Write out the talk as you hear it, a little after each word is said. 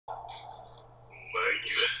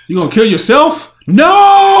You gonna kill yourself?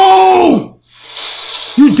 No!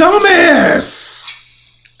 You dumbass!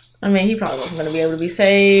 I mean, he probably wasn't gonna be able to be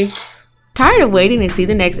saved. Tired of waiting to see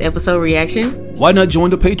the next episode reaction? Why not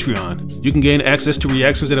join the Patreon? You can gain access to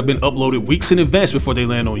reactions that have been uploaded weeks in advance before they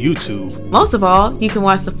land on YouTube. Most of all, you can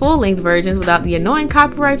watch the full-length versions without the annoying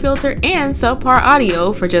copyright filter and subpar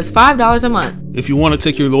audio for just $5 a month. If you want to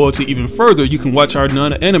take your loyalty even further, you can watch our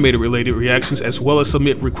non-animated related reactions as well as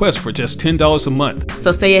submit requests for just $10 a month.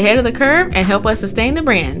 So stay ahead of the curve and help us sustain the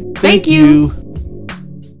brand. Thank you.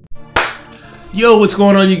 Yo, what's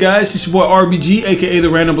going on, you guys? It's your boy RBG, aka the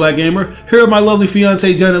Random Black Gamer, here with my lovely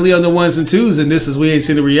fiance Johnny Lee on the ones and twos, and this is We Ain't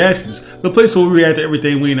Seen the Reactions, the place where we react to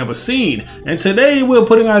everything we ain't never seen. And today we're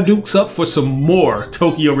putting our dukes up for some more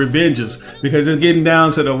Tokyo Revenges, because it's getting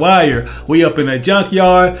down to the wire. We up in a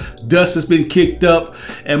junkyard, dust has been kicked up,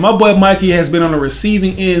 and my boy Mikey has been on the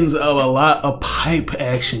receiving ends of a lot of pipe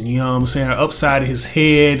action, you know what I'm saying, upside of his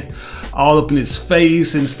head, all up in his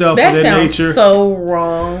face and stuff of that nature. That sounds so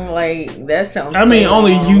wrong. Like, that sounds I mean, so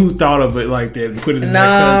only wrong. you thought of it like that and put it in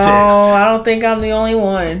that context. No, I don't think I'm the only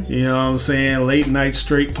one. You know what I'm saying? Late night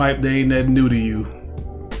straight pipe, they ain't nothing new to you.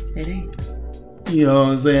 It ain't. You know what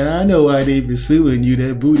I'm saying? I know why they pursuing you.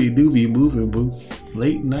 That booty do be moving, boo.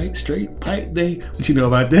 Late night straight pipe day. What you know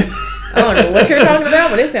about that? I don't know what you're talking about,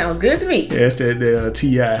 but it sounds good to me. Yeah, it's that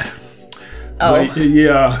T.I. Oh. But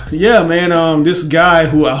yeah, man. This guy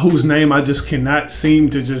whose name I just cannot seem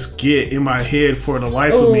to just get in my head for the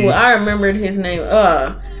life of me. I remembered his name.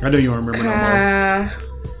 I know you don't remember no more.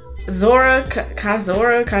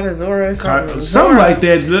 Kazora, something like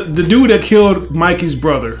that. The dude that killed Mikey's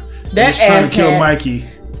brother. That was trying to kill Mikey.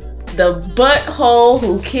 The butthole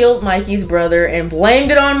who killed Mikey's brother and blamed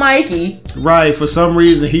it on Mikey. Right, for some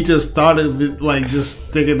reason he just thought of it like just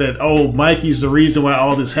thinking that, oh, Mikey's the reason why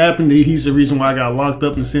all this happened. He's the reason why I got locked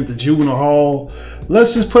up and sent to juvenile hall.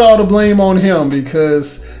 Let's just put all the blame on him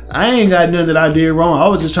because I ain't got nothing that I did wrong. I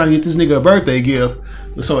was just trying to get this nigga a birthday gift.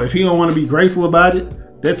 So if he don't want to be grateful about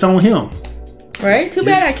it, that's on him. Right? Too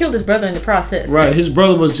bad I killed his brother in the process. Right, his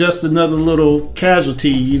brother was just another little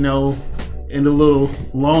casualty, you know. In the little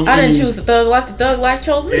long. I didn't choose the thug life. The thug life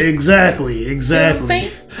chose me. Exactly. You know what I'm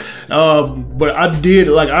saying? But I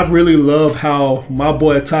really love how my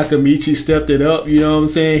boy Takamichi stepped it up. You know what I'm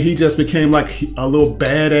saying? He just became like a little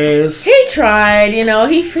badass. He tried. You know,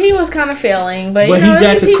 he was kind of failing, but you know, he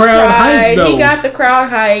got the crowd hyped though. He got the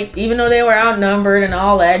crowd hyped, even though they were outnumbered and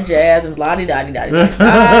all that jazz and blah de da de da.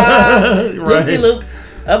 Right. Loop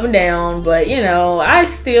up and down. But you know, I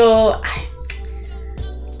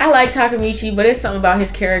like Takamichi, but it's something about his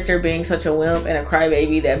character being such a wimp and a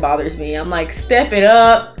crybaby that bothers me. I'm like, step it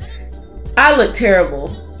up. I look terrible.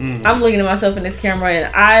 I'm looking at myself in this camera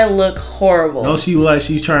and I look horrible. No,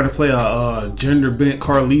 she's trying to play a gender bent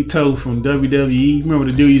Carlito from WWE. Remember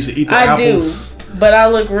the dude used to eat the apples? I do, but I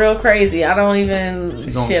look real crazy. I don't even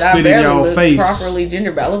I barely look properly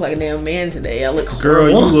gender bent. I look like a damn man today. I look horrible. Girl,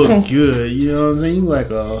 you look good. You know what I'm saying? You like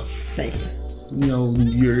Thank you. You know,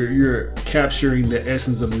 you're capturing the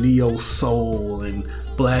essence of neo soul and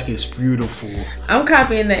black is beautiful. I'm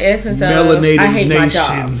copying the essence melanated of I hate nation. My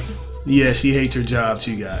job. Yeah, she hates her job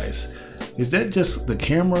too, guys. Is that just the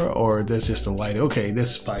camera or that's just the light? Okay,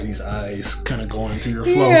 that's Spidey's eyes kind of going through your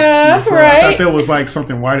flow. Yeah, your flow. right. I thought that was like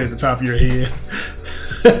something white at the top of your head.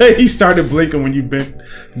 He started blinking when you bent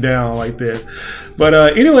down like that. But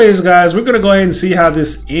anyways, guys, we're going to go ahead and see how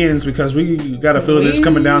this ends because we got a feeling it's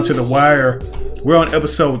coming down to the wire. We're on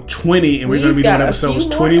episode 20 and we're going to be doing episodes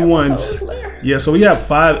 21. Yeah, so we have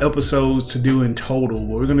 5 episodes to do in total. But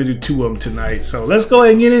we're going to do 2 of them tonight. So let's go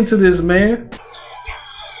ahead and get into this, man.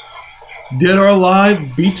 Dead or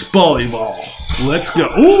Alive beach volleyball. Let's go.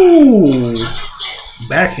 Ooh.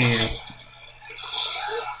 Backhand.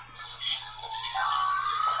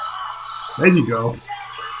 There you go.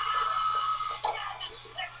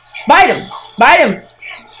 Bite him! Bite him!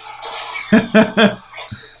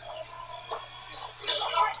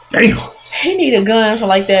 Damn. He need a gun for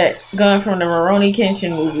like that gun from the Rurouni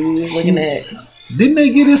Kenshin movie we was looking at. Didn't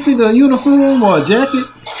they get this nigga a uniform or a jacket?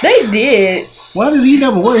 They did. Why does he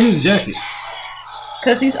never wear his jacket?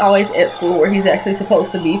 Because he's always at school where he's actually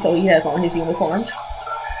supposed to be, so he has on his uniform.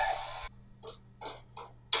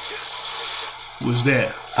 What's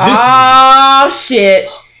that? Oh, shit.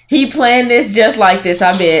 He planned this just like this,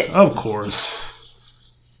 I bet. Of course.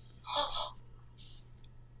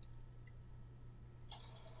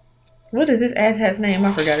 What is this asshat's name?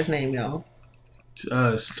 I forgot his name, y'all.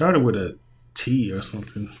 Started with a T or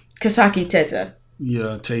something. Kasaki Teta.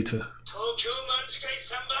 Yeah, Tata.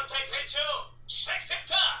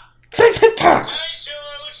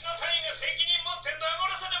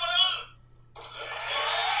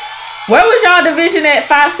 Where was y'all division at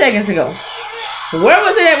 5 seconds ago? Where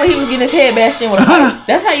was it at when he was getting his head bashed in with a pipe?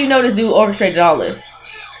 That's how you know this dude orchestrated all this.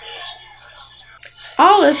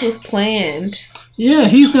 All this was planned. Yeah,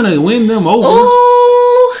 he's gonna win them over.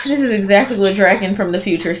 Oh, this is exactly what Draken from the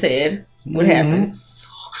future said would happen.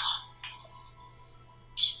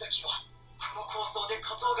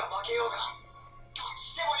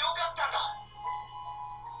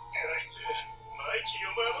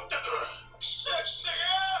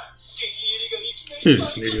 Look at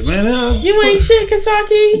this nigga, man. You ain't shit,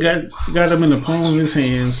 Kasaki. Got him in the palm of his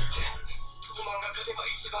hands.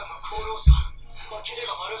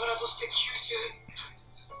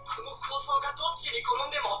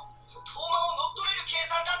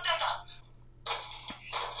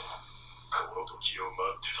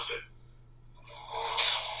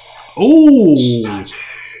 Oh.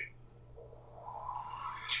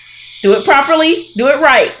 Do it properly. Do it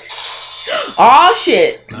right. Oh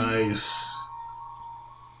shit. Nice.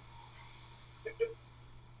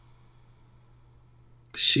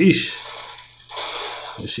 Sheesh.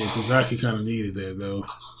 That shit, Kazaki kind of needed that though.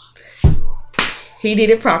 He did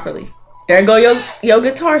it properly. There go your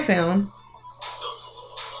guitar sound.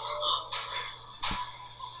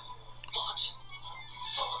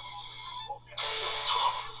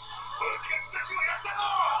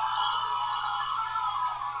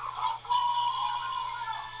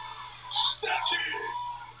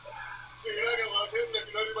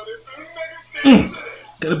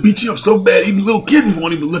 Gotta beat you up so bad, even little kittens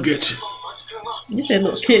won't even look at you. You said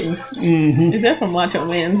little kittens. Mm-hmm. Is that some Macho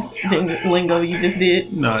Man lingo you just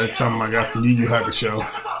did? No, that's something I got from Yu Yu Hakusho.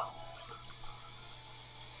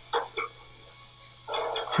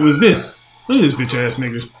 Who is this? Look at this bitch ass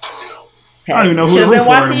nigga. I don't even know who to root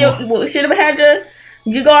for anymore. Should have had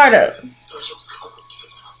your guard up.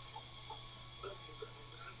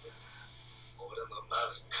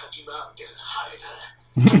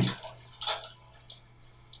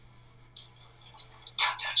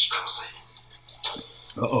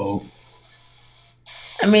 Uh-oh.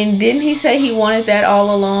 I mean, didn't he say he wanted that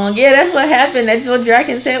all along? Yeah, that's what happened. That's what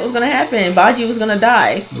Draken said was going to happen. Baji was going to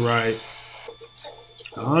die. Right.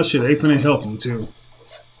 Oh, shit. They finna help him, too.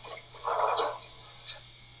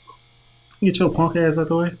 Get your punk ass out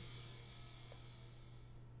the way.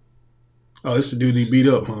 Oh, this is the dude he beat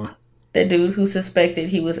up, huh? The dude who suspected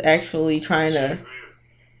he was actually trying to...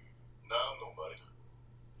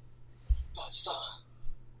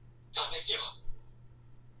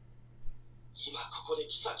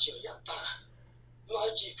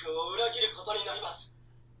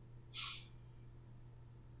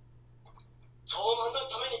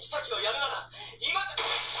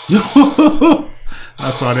 I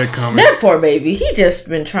saw that coming. That poor baby. He just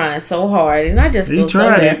been trying so hard, and I just feel so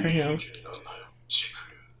bad for him.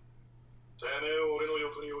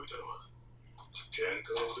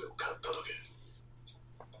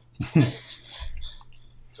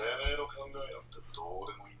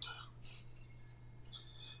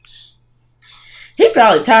 He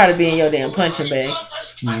probably tired of being your damn punching bag.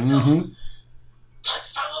 Mm-hmm.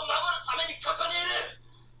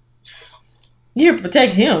 You here to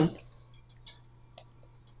protect him.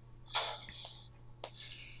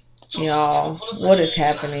 Y'all, what is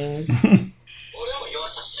happening?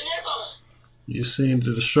 You're seeing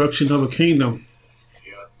the destruction of a kingdom.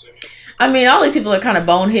 I mean, all these people are kind of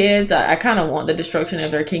boneheads. I kind of want the destruction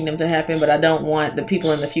of their kingdom to happen, but I don't want the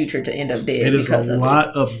people in the future to end up dead. It is a lot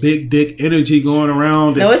of big dick energy going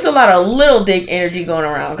around. No, it's a lot of little dick energy going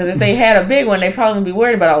around. Because if they had a big one, they probably wouldn't be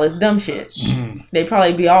worried about all this dumb shit. They'd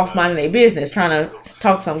probably be off minding their business, trying to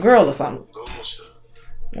talk to some girl or something.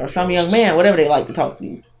 Or some young man, whatever they like to talk to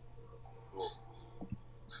you.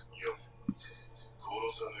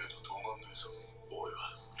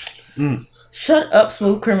 Shut up,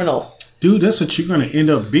 smooth criminal. Dude, that's what you're going to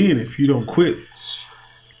end up being if you don't quit.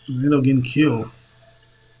 You end up getting killed.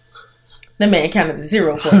 The man counted to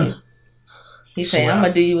 0 for you. He's saying, I'm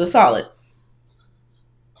going to do you a solid.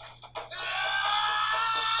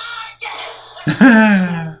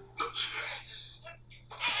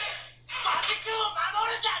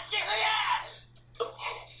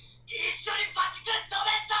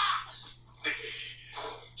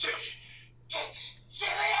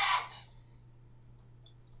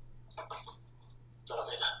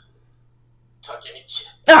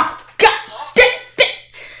 Oh, God.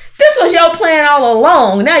 This was your plan all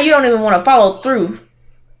along. Now you don't even want to follow through.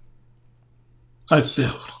 I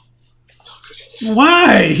failed.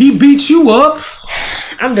 Why? He beat you up?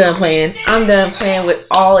 I'm done playing. I'm done playing with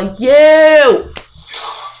all of you.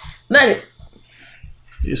 Let it.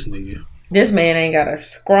 This nigga. This man ain't got a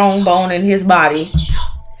strong bone in his body.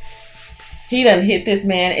 He done hit this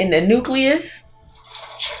man in the nucleus.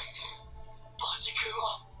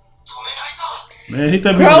 Man, hit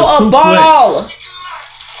that man Grow with a a suplex.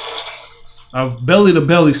 ball. A belly to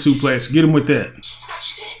belly suplex. Get him with that.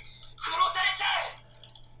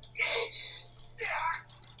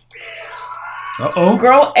 Uh-oh.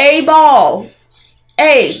 Grow a ball.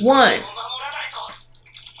 A1.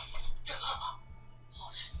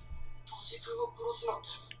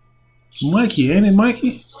 Mikey, ain't it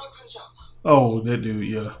Mikey? Oh, that dude,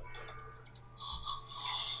 yeah.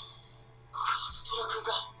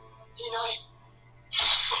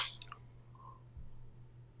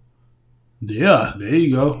 Yeah, there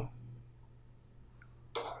you go.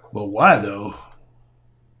 But why though?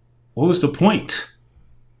 What was the point?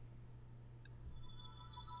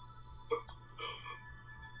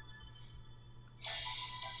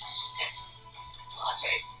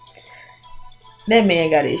 That man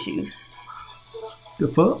got issues. The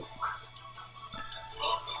fuck?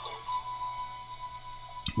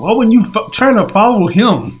 Why wouldn't you trying to follow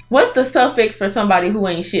him? What's the suffix for somebody who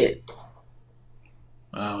ain't shit?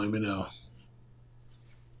 I don't even know.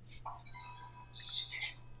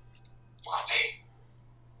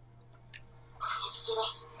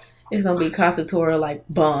 It's gonna be Kasatora like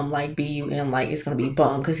bum, like B-U-M, like it's gonna be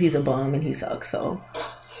bum because he's a bum and he sucks, so.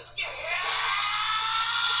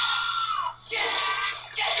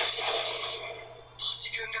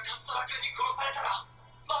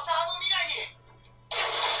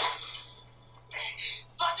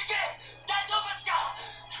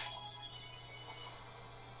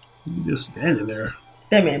 You just standing there.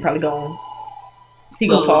 That man probably gone. He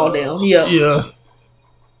gonna fall down. Yeah. Yeah.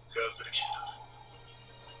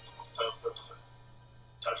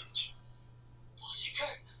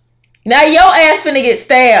 Now your ass finna get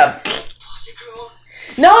stabbed.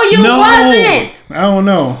 No, you wasn't. I don't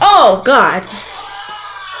know. Oh God.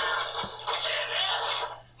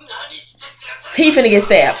 He finna get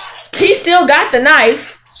stabbed. He still got the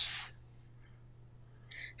knife.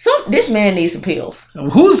 This man needs some pills.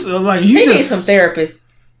 Who's like you? He just needs some therapist.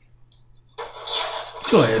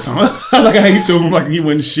 Your ass on. I like how you threw him like he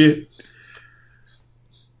wasn't shit.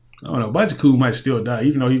 I don't know. Baji might still die,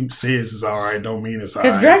 even though he says it's alright. Don't mean it's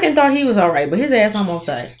alright. Because Draken thought he was alright, but his ass almost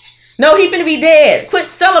died. No, he finna be dead. Quit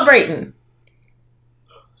celebrating.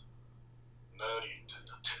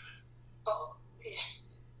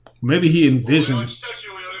 Maybe he envisioned.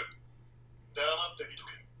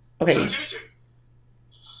 Okay.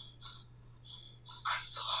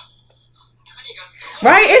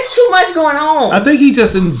 Right? It's too much going on. I think he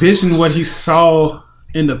just envisioned what he saw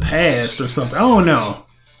in the past or something. I don't know.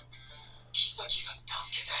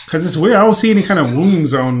 Because it's weird. I don't see any kind of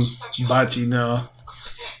wounds on Baji now.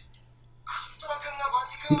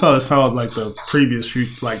 He probably saw like the previous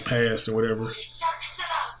like past or whatever.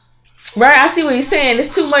 Right? I see what he's saying.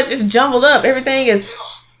 It's too much. It's jumbled up. Everything is...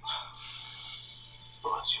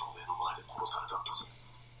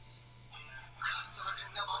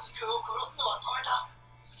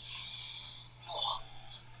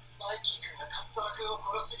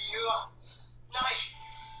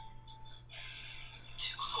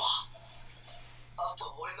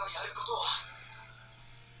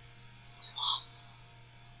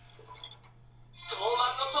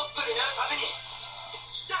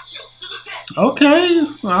 Okay,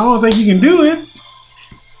 I don't think you can do it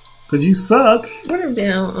because you suck. Where the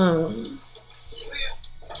damn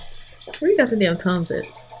where you got the damn Tums at?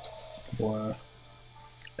 Boy,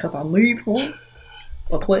 Cause I need one.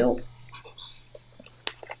 A 12.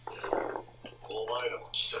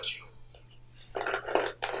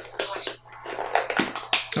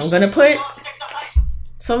 I'm gonna put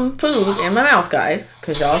some food in my mouth, guys,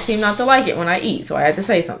 because y'all seem not to like it when I eat, so I had to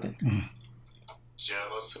say something.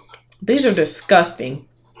 These are disgusting.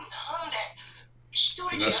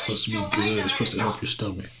 That's supposed to be good. It's supposed to help your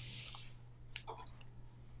stomach.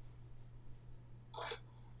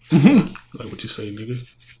 Like what you say, nigga.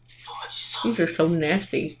 These are so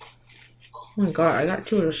nasty. Oh my god, I got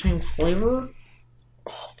two of the same flavor.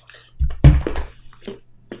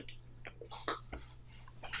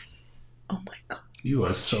 Oh my god. You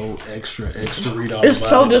are so extra read all It's about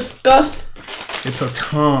so it. disgusting. It's a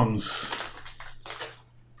Tom's.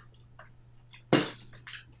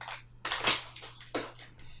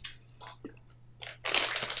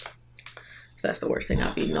 That's the worst thing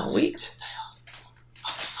I've eaten all week.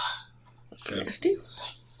 Okay. Nasty.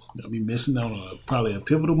 You'll be missing out on probably a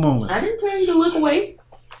pivotal moment. I didn't tell you to look away.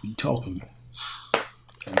 You talking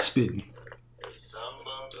and spitting.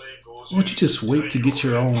 Why don't you just wait to get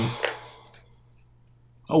your own?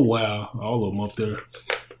 Oh wow, all of them up there.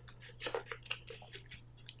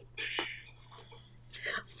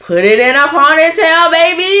 Put it in a ponytail,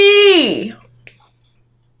 baby.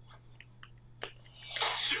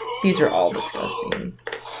 These are all disgusting.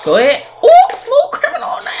 Go ahead. Oh, smooth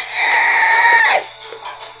criminal next.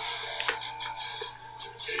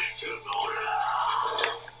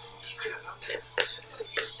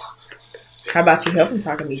 How about you help him,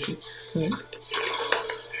 Takamichi?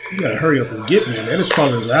 You gotta hurry up and get me. That is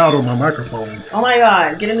probably loud on my microphone. Oh my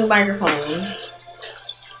god, get a new microphone.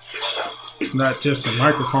 It's not just the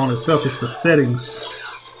microphone itself, it's the settings.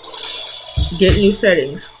 Get new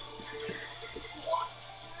settings.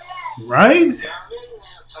 Right?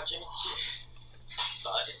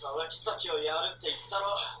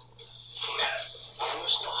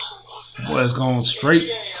 Boy, it's going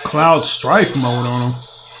straight Cloud Strife mode on him.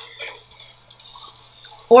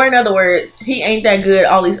 Or in other words, he ain't that good.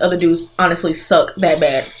 All these other dudes honestly suck that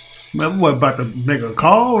bad. Man, what, about to make a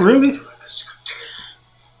call? Really?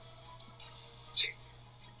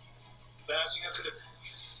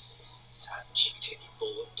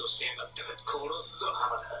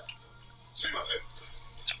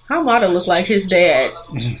 Hamada looked like his dad.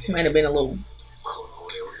 Might have been a little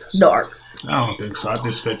dark. I don't think so. I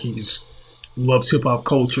just think he just loves hip hop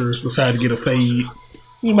culture, decided to get a fade.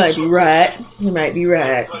 You might be right. You might be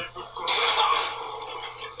right.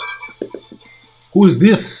 Who is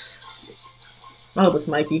this? I hope it's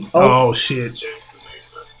Mikey. Oh shit.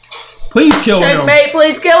 Please kill him. Mate,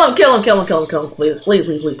 please kill him. Kill him. Kill him. Kill him. Kill him. Please. Please.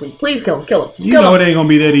 Please. Please. Please. Please kill him. Kill him. You know it ain't gonna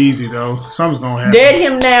be that easy though. Something's gonna happen. Dead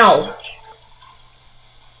him now.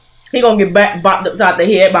 He gonna get bopped upside the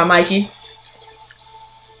head by Mikey.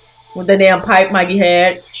 With the damn pipe Mikey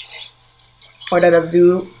had. Or that other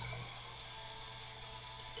dude.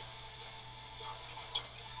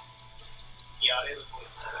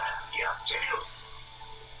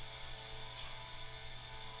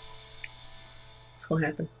 What's gonna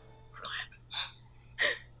happen? What's gonna happen?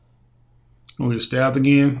 Gonna get stabbed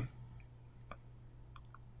again?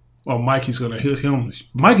 Or Mikey's gonna hit him.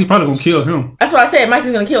 Mikey's probably gonna kill him. That's what I said.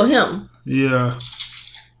 Mikey's gonna kill him. Yeah.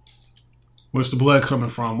 Where's the blood coming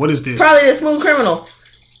from? What is this? Probably the smooth criminal.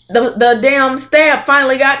 The damn stab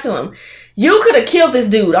finally got to him. You could have killed this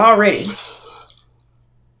dude already.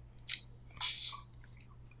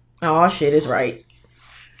 Oh shit, is right.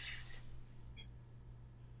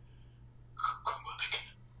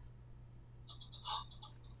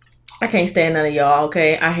 I can't stand none of y'all,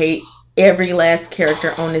 okay? I hate every last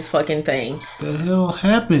character on this fucking thing. What the hell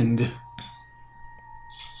happened?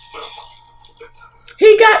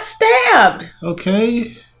 He got stabbed.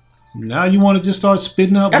 Okay. Now you want to just start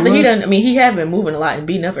spitting out blood? After he done, I mean, he had been moving a lot and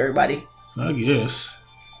beating up everybody. I guess.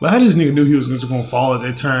 But how this nigga knew he was just gonna fall at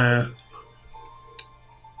that time?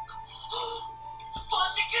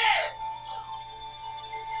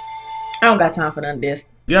 I don't got time for none of this.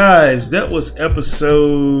 Guys, that was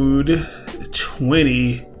episode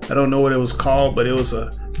 20. I don't know what it was called, but it was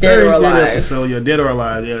a very good episode. Yeah, Dead or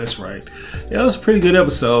Alive. Yeah, that's right. Yeah, it was a pretty good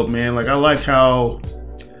episode, man. Like, I like how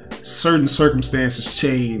certain circumstances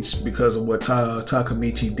changed because of what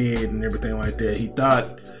Takamichi did and everything like that. He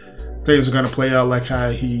thought things were gonna play out like how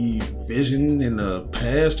he visioned in the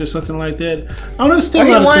past or something like that. I understand.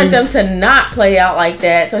 Or he wanted them to not play out like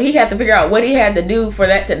that, so he had to figure out what he had to do for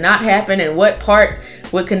that to not happen and what part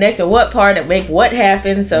would connect to what part and make what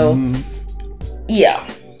happen. So, yeah.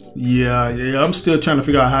 Yeah, I'm still trying to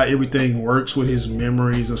figure out how everything works with his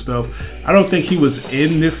memories and stuff. I don't think he was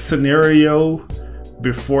in this scenario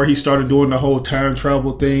before he started doing the whole time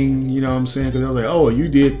travel thing, you know what I'm saying? Because I was like, oh, you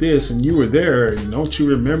did this and you were there, and don't you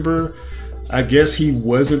remember? I guess he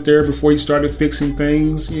wasn't there before he started fixing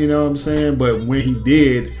things, you know what I'm saying? But when he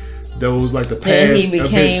did, those like the past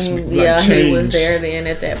events, like, changed. He was there then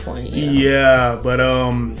at that point. Yeah, but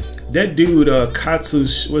that dude, what's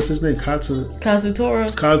his name?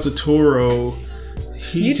 Kazutoro.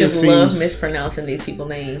 You just love mispronouncing these people's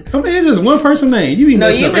names. I mean, it's just one person's name. You be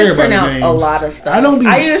messing up everybody's names. A lot of stuff.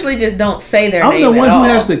 I usually just don't say their name. I'm the one who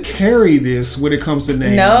has to carry this when it comes to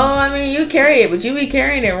names. No, I mean, you carry it, but you be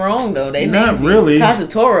carrying it wrong though. They not really.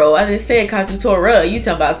 Kazutoro. I just said Kazutora. You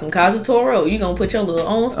talking about some Kazutoro? You gonna put your little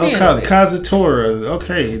own spin on it. Kazutora.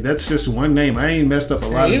 Okay, that's just one name. I ain't messed up a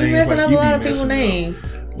lot of names. You messing up a lot of people's names.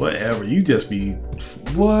 Whatever. You just be.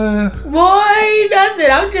 What? Boy,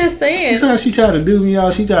 nothing. I'm just saying. That's how she tried to do me,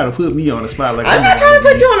 y'all. She tried to put me on the spot. Like, I'm not trying to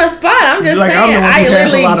put you on the spot. I'm just saying. I'm the one who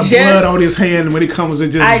has a lot of blood on his hand when it comes to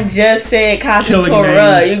just. I just said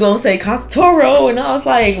Kazutora. You're gonna say Kazutoro, and I was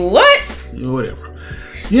like, what? Whatever.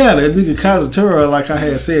 Yeah, that nigga Kazutora, like I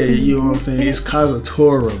had said, you know what I'm saying? It's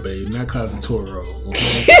Kazutora, babe, not Kazutoro.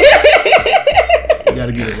 Okay? You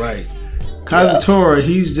gotta get it right. Kazutora,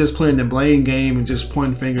 he's just playing the blame game and just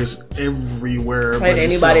pointing fingers everywhere. At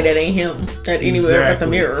anybody that ain't him. At anywhere at the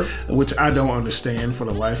mirror. Which I don't understand for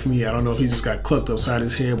the life of me. I don't know if he just got clucked upside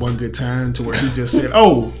his head one good time to where he just said,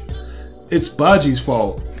 oh, it's Baji's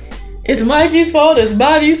fault. It's Mikey's fault, it's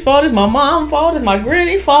Baji's fault, it's my mom's fault, it's my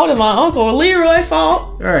granny's fault, it's my uncle Leroy's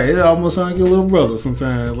fault. Alright, it almost sounds like your little brother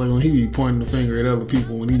sometimes. Like when he be pointing the finger at other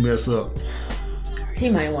people when he mess up. He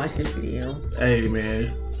might watch this video. Hey,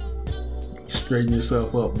 man. Straighten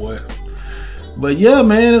yourself up, boy. But yeah,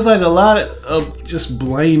 man, it's like a lot of just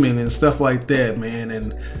blaming and stuff like that, man.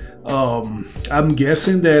 And I'm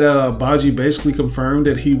guessing that Baji basically confirmed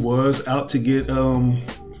that he was out to get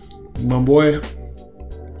my boy,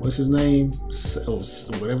 what's his name?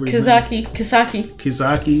 Whatever his name.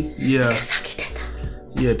 Kisaki, yeah. Kisaki Teta.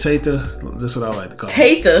 Yeah, Teta. That's what I like to call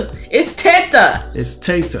Teta. It's Teta. It's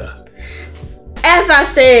Teta. As I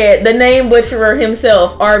said, the name butcherer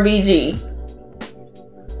himself, RBG,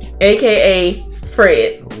 aka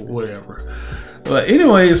Fred. Whatever. But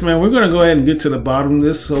anyways, man, we're gonna go ahead and get to the bottom of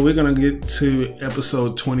this. So we're gonna get to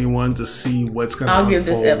episode 21 to see what's gonna unfold. I'll give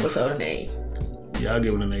this episode an A. Yeah, I'll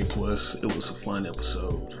give it an A+. It was a fun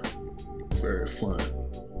episode. Very fun.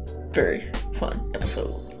 Very fun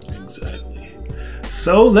episode. Exactly.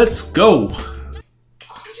 So let's go.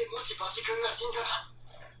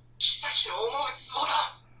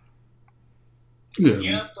 Good.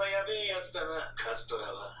 やっぱやべえやつだな、カズトラ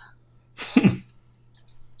は。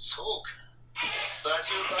そうか。バ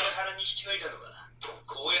ジをバラハラに引き抜いたのは、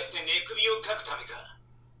こうやって寝首をかくためか。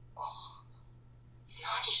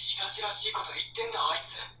何しらじらしいこと言ってんだ、あい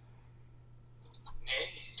つ。ね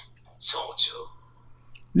え、総長。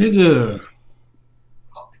Nigga.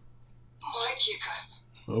 マイキー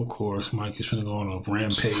君。 Of course, Mikey's gonna go on a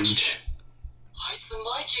rampage. あいつ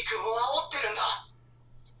マイキー君を煽ってるんだ。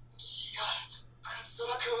違う。カズト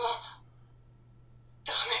ラ君は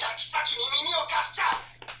ダメだ、キサキに耳を貸しちゃ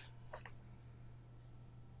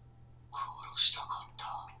殺したかった。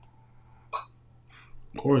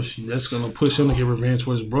 Of course, that's gonna push him to get revenge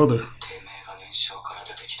for his brother. てめえが燃焼から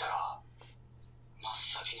出てきたら真っ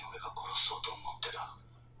先に俺が殺そうと思ってた。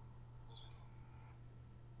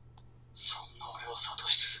そんな俺を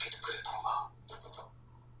諭し続けてくれたのが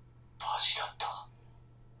バジだった。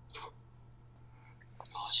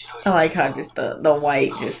 I like how just the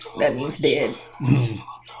white, just that means dead.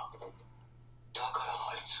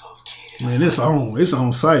 Man, it's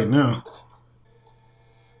on site now.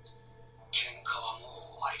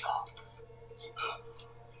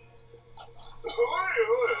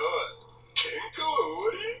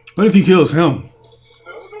 What if he kills him?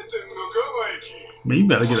 Man, you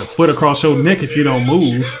better get a foot across your neck if you don't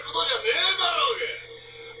move.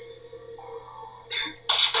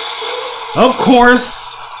 Of course.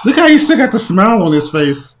 Look how he still got the smile on his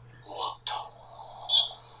face.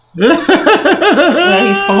 He's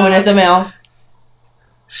foaming at the mouth.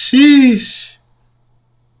 Sheesh.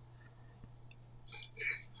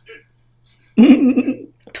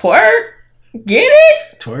 Twerk. Get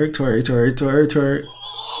it? Twerk, twerk, twerk, twerk, twerk.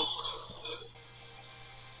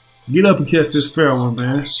 Get up and catch this fair one,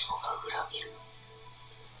 man.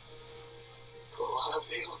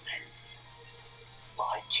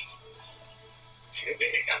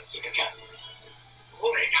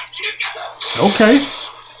 Okay.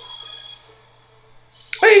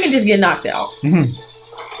 Or you can just get knocked out. Mm-hmm.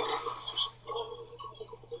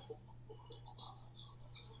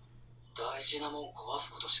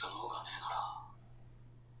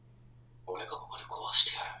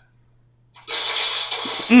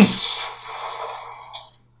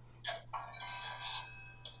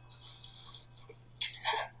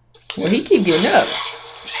 Well, he keep getting up.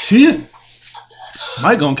 Shit.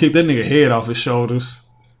 Mike gonna kick that nigga head off his shoulders.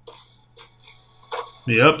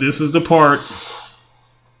 Yep, this is the part.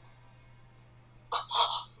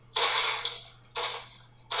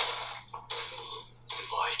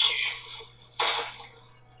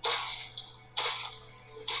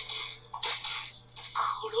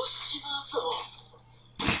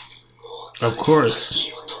 Of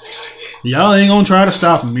course. Y'all ain't gonna try to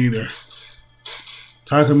stop him either.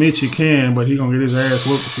 Takamichi can, but he gonna get his ass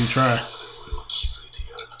whooped if he try.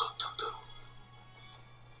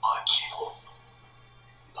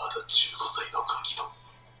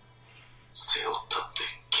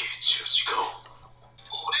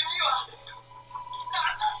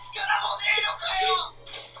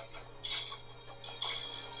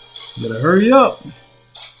 Better hurry up.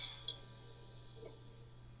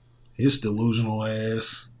 His delusional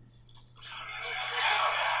ass.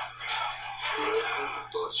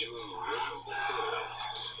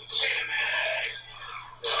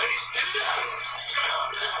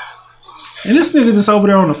 And this nigga just over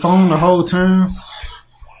there on the phone the whole time.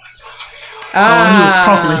 Oh, he was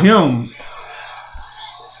talking to him.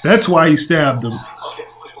 That's why he stabbed him.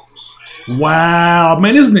 Wow,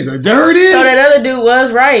 man, this nigga dirty. So that other dude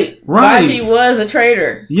was right. Right. Baji was a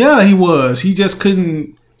traitor. Yeah, he was. He just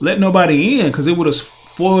couldn't let nobody in because it would have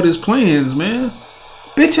spoiled his plans, man.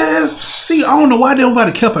 Bitch ass. See, I don't know why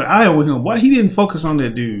nobody kept an eye on him. Why he didn't focus on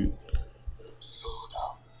that dude?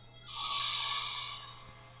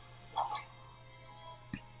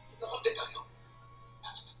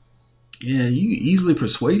 Yeah, you easily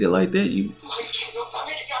persuaded like that. You.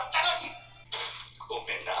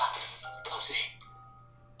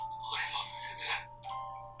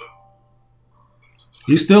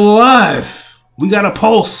 He's still alive. We got a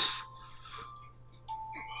pulse.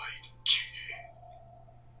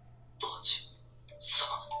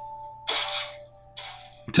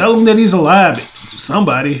 Tell him that he's alive.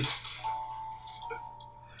 Somebody.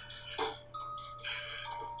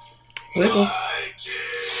 Wiggle.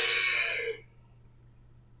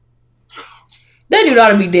 That dude ought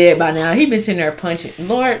to be dead by now. He been sitting there punching.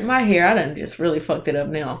 Lord, my hair, I done just really fucked it up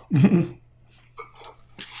now.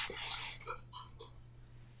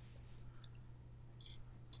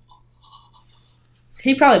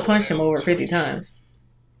 He probably punched him over 50 times.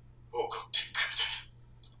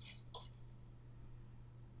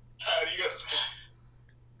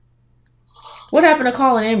 What happened to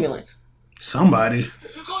call an ambulance? Somebody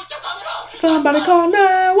call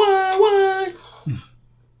 911.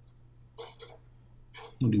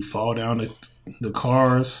 When you fall down the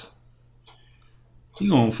cars, he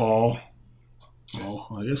gonna fall. Oh,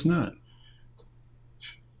 I guess not.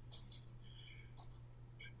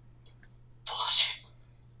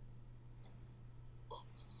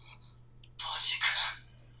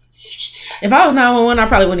 If I was 911, I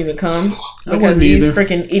probably wouldn't even come because these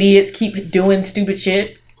freaking idiots keep doing stupid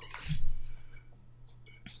shit.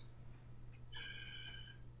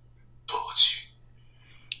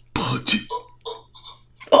 Baji.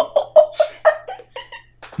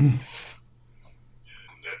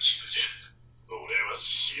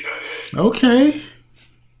 Okay.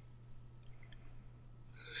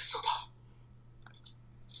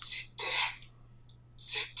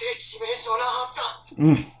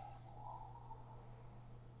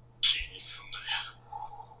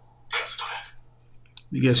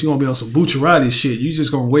 I guess you gonna be on some Bucciarati shit. You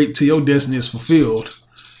just gonna wait till your destiny is fulfilled.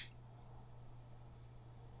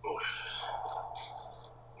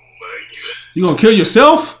 You gonna kill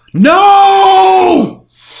yourself? No!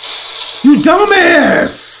 You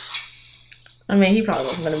dumbass! I mean, he probably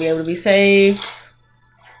wasn't gonna be able to be saved.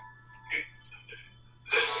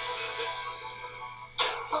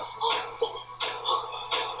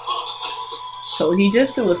 So he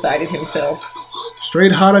just suicided himself.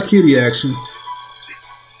 Straight Harakiri action.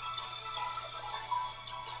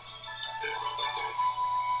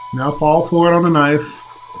 Now fall forward on the knife.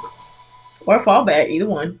 Or fall back, either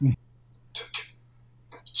one.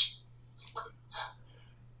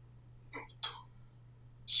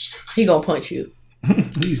 He gonna punch you.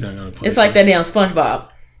 He's not gonna punch you. It's like that damn SpongeBob.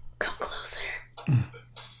 Come closer.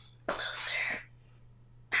 Closer.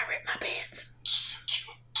 I ripped my pants.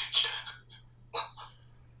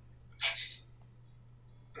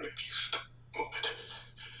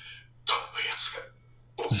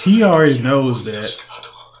 He already knows that.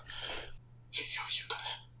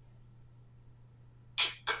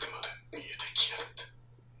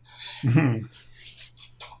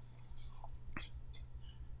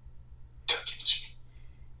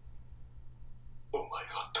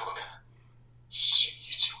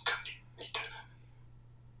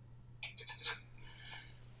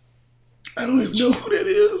 I don't even know who that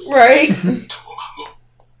is. Right?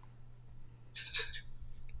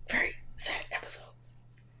 Very sad episode.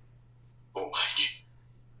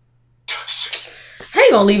 How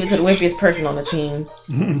you gonna leave it to the wimpiest person on the team?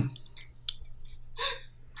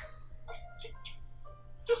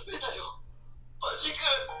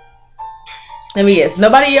 Let me guess.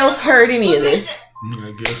 Nobody else heard any of this.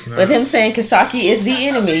 I guess not. With him saying Kisaki is the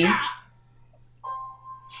enemy.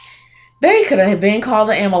 They could have been called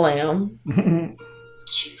the Amalam. And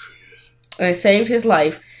it saved his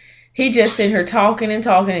life. He just sitting here talking and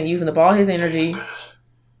talking and using up all his energy.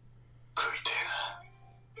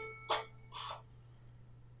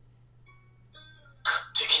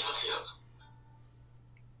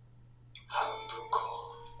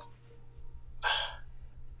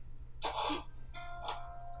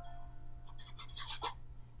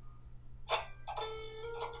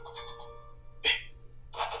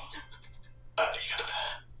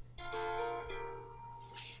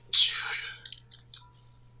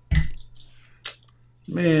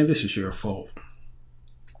 Man, this is your fault.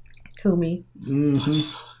 Who, me?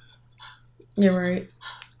 You're right.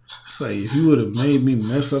 It's like, if you would have made me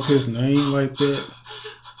mess up his name like that,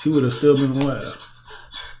 he would have still been alive.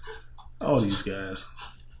 All these guys.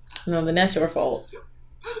 No, then that's your fault.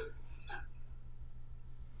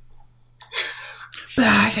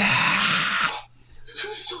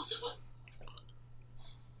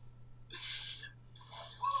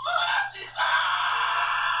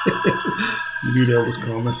 You knew that was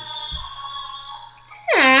coming.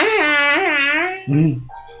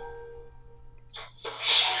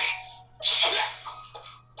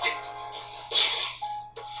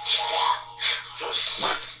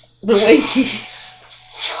 The way he...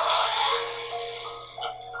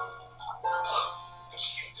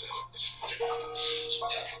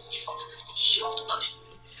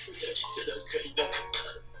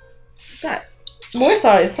 God, boy,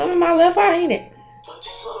 sorry, it's some in my left eye, ain't it?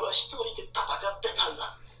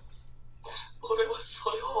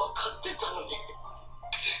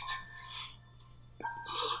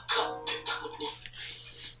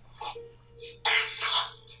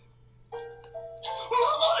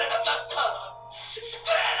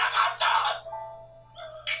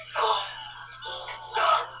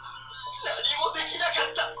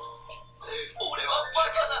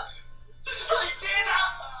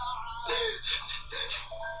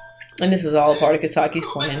 And this is all a part of Kasaki's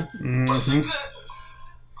plan.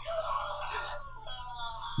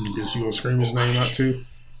 Guess you gonna scream his name out too?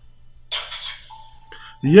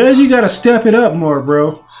 Yeah, you gotta step it up more,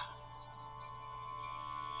 bro.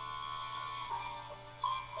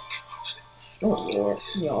 Oh Lord,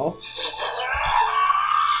 y'all.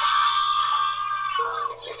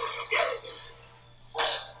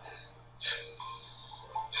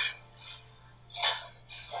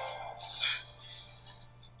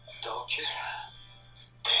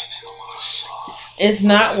 It's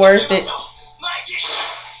not worth it.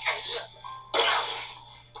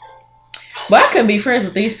 But I couldn't be friends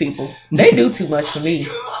with these people. They do too much for me.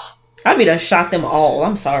 I be done shot them all.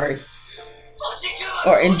 I'm sorry.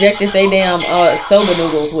 Or injected they damn soba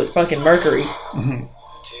noodles with fucking mercury.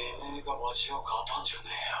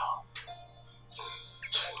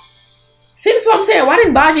 See, that's what I'm saying. Why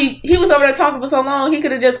didn't Baji... He was over there talking for so long. He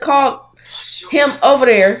could have just called him over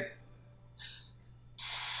there.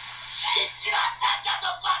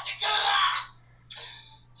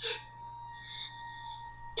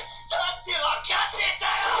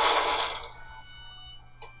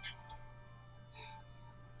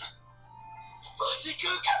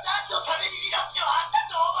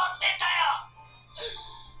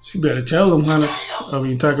 You better tell him,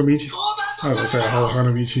 Takamichi. I was gonna say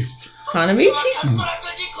Hanamichi. Hanamichi?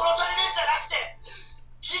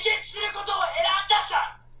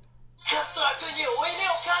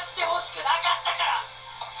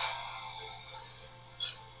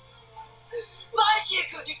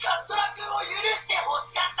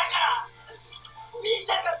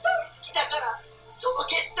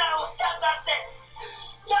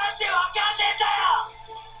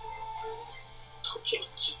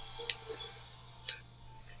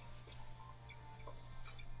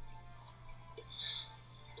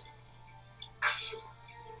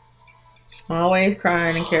 Always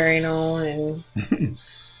crying and carrying on and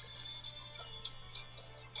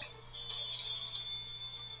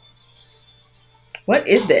what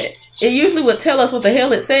is that? It usually would tell us what the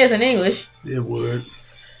hell it says in English. It would.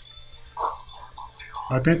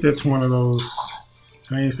 I think that's one of those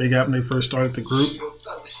things they got when they first started the group.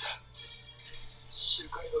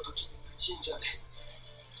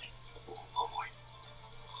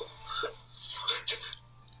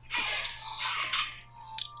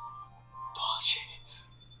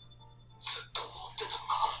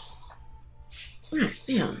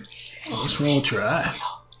 Damn. What's wrong with your eye?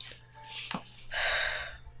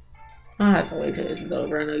 I'll have to wait till this is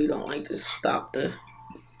over. I know you don't like to stop the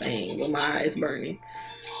thing, but my eye is burning.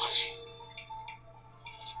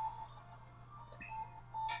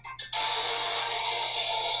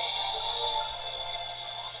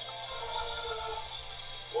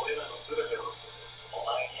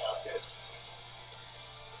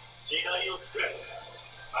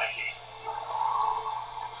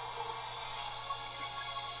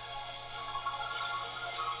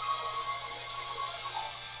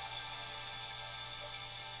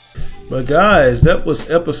 But guys, that was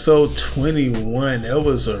episode 21. That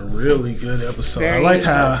was a really good episode. Very I like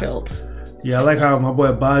how heartfelt. Yeah, I like how my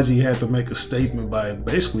boy Baji had to make a statement by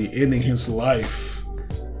basically ending his life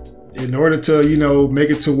in order to, you know, make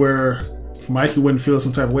it to where Mikey wouldn't feel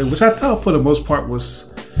some type of way, which I thought for the most part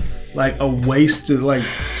was like a waste to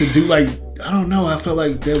do. Like, I don't know. I felt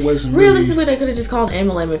like that wasn't realistically. They could have just called an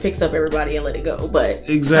ambulance and fixed up everybody and let it go. But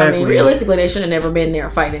exactly. I mean, realistically, they should have never been there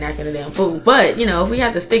fighting acting a damn fool. But you know, if we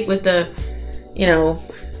have to stick with the, you know,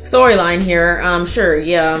 storyline here, sure,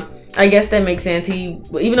 yeah. I guess that makes sense.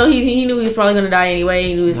 Even though he knew he was probably going to die anyway,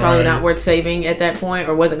 he knew he was probably not worth saving at that point,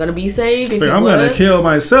 or wasn't going to be saved. Like, I'm going to kill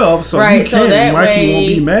myself, so you so can't. that Mikey way, won't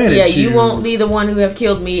be mad at you. Yeah, you won't be the one who have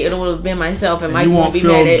killed me. It will have been myself, and Mikey you won't be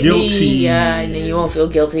mad at guilty. me. Yeah, and then you won't feel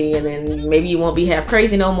guilty, and then maybe you won't be half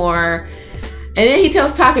crazy no more. And then he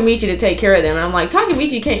tells Takemichi to take care of them, and I'm like,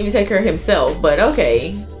 Takemichi can't even take care of himself, but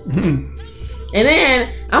okay. And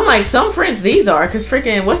then I'm like, some friends these are, because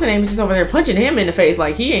freaking what's the name is just over there punching him in the face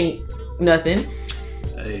like he ain't nothing.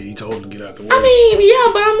 Hey, he told him to get out the way. I mean,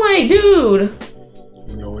 yeah, but I'm like, dude.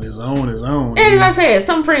 You know, when his own is own. And as I said,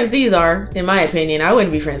 some friends these are, in my opinion. I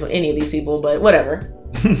wouldn't be friends with any of these people, but whatever.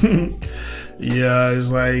 Yeah,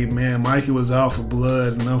 it's like, man, Mikey was out for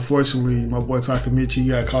blood, and unfortunately, my boy Takemichi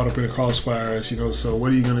got caught up in the crossfires, you know, so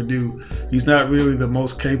what are you going to do? He's not really the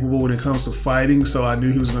most capable when it comes to fighting, so I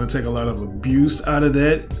knew he was going to take a lot of abuse out of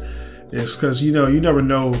that. It's because, you know, you never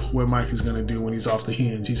know what Mikey's going to do when he's off the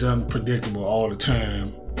hinge. He's unpredictable all the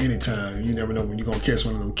time, anytime. You never know when you're going to catch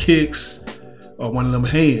one of them kicks or one of them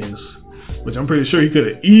hands, which I'm pretty sure he could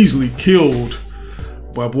have easily killed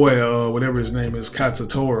my boy, whatever his name is,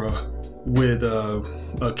 Katsutora, with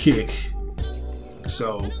a kick.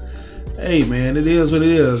 So, hey man, it is what it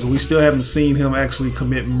is. We still haven't seen him actually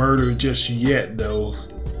commit murder just yet, though.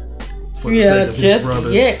 For the sake of his brother.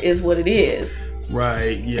 Just yet is what it is.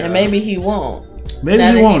 Right, yeah. And maybe he won't. Maybe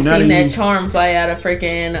now he won't. He's seen that charm fly out of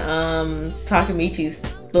freaking Takemichi's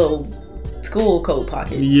little school coat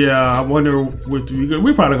pocket. Yeah, I wonder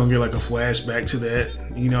we're probably gonna get like a flashback to that.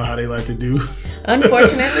 You know how they like to do.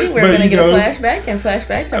 Unfortunately, we're gonna get a flashback, and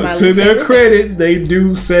flashbacks are my to least their favorite. credit, they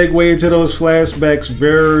do segue into those flashbacks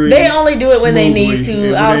very. They only do it when they need smoothly,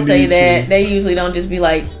 to. I'll say that they usually don't just be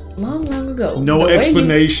like long ago. No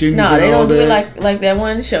explanations. No, they don't do it that. like that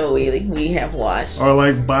one show we have watched. Or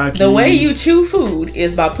like Baji. The way you chew food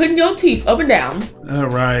is by putting your teeth up and down.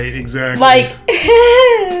 Right, exactly. Like,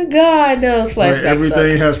 God, those flashbacks. Right,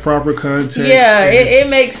 everything has proper context. Yeah, it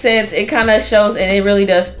makes sense. It kind of shows, and it really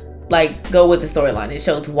does like go with the storyline. It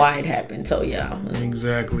shows why it happened. So yeah,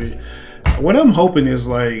 exactly. What I'm hoping is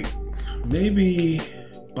like maybe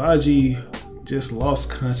Baji just lost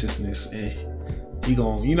consciousness and he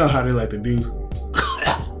gon', you know how they like to do.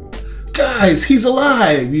 Guys, he's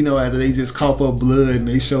alive. You know, after they just cough up blood and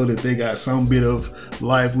they show that they got some bit of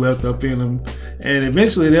life left up in them, and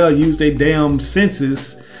eventually they'll use their damn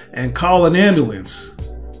senses and call an ambulance.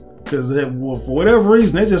 Because for whatever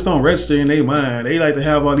reason, they just don't register in their mind. They like to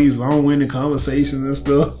have all these long-winded conversations and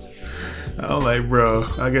stuff. I'm like, bro,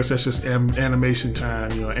 I guess that's just animation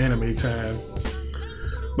time, you know, anime time.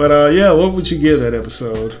 But yeah, what would you give that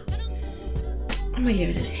episode? I'm gonna give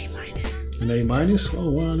it an A-. An A-? Oh,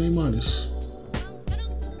 why an A-?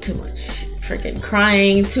 Too much freaking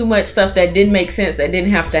crying, too much stuff that didn't make sense, that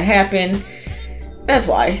didn't have to happen. That's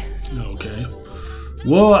why. Okay.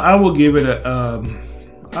 Well, I will give it a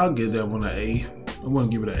I'll give that one an A. I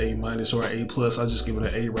wouldn't give it an A- or an A+. I'll just give it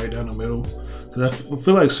an A right down the middle. Because I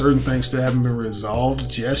feel like certain things still haven't been resolved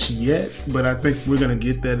just yet. But I think we're going to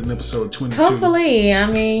get that in episode 22. Hopefully. I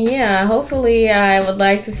mean, yeah. Hopefully, I would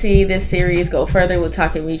like to see this series go further with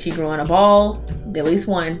Takemichi growing a ball. At least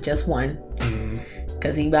one. Just one.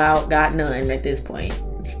 Because he about got none at this point.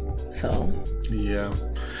 So. Yeah.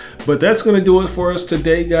 But that's going to do it for us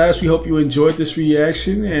today, guys. We hope you enjoyed this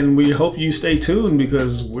reaction, and we hope you stay tuned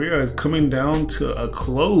because we are coming down to a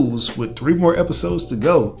close with 3 more episodes to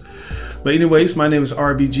go. But anyways, my name is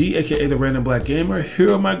RBG, aka the Random Black Gamer.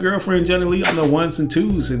 Here are my girlfriend Jenny Lee on the 1s and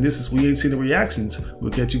 2s, and this is We Ain't Seen the Reactions.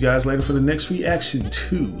 We'll catch you guys later for the next reaction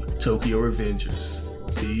to Tokyo Revengers.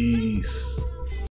 Peace.